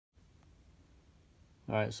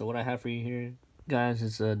Alright, so what I have for you here, guys,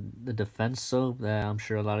 is the defense soap that I'm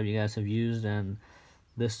sure a lot of you guys have used, and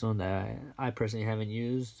this one that I personally haven't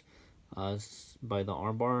used. It's by the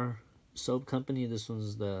Armbar soap company. This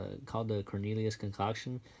one's called the Cornelius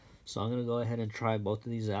concoction. So I'm gonna go ahead and try both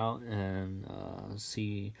of these out and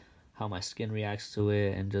see how my skin reacts to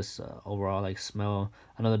it, and just overall like smell.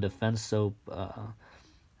 I know the defense soap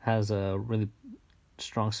has a really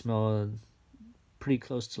strong smell, pretty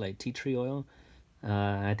close to like tea tree oil.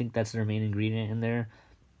 I think that's their main ingredient in there,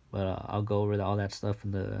 but I'll go over all that stuff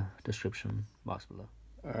in the description box below.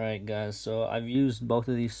 Alright guys, so I've used both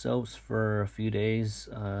of these soaps for a few days.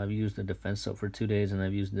 I've used the defense soap for 2 days, and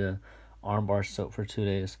I've used the armbar soap for 2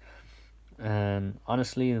 days. And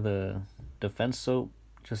honestly, the defense soap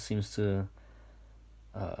just seems to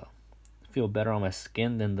feel better on my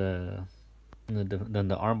skin than the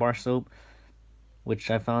armbar soap,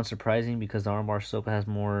 which I found surprising because the armbar soap has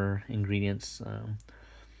more ingredients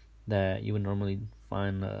that you would normally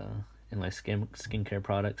find in like skincare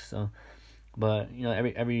products. So, but you know,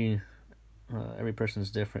 every person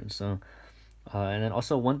is different. So, and then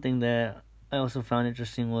also one thing that I also found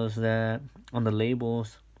interesting was that on the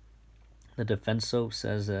labels, the defense soap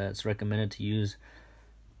says that it's recommended to use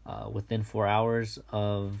within 4 hours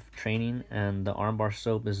of training, and the armbar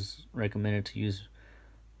soap is recommended to use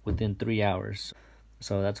within 3 hours.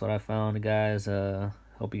 So that's what I found, guys.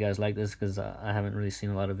 Hope you guys like this, because I haven't really seen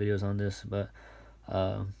a lot of videos on this. But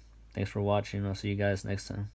thanks for watching. I'll see you guys next time.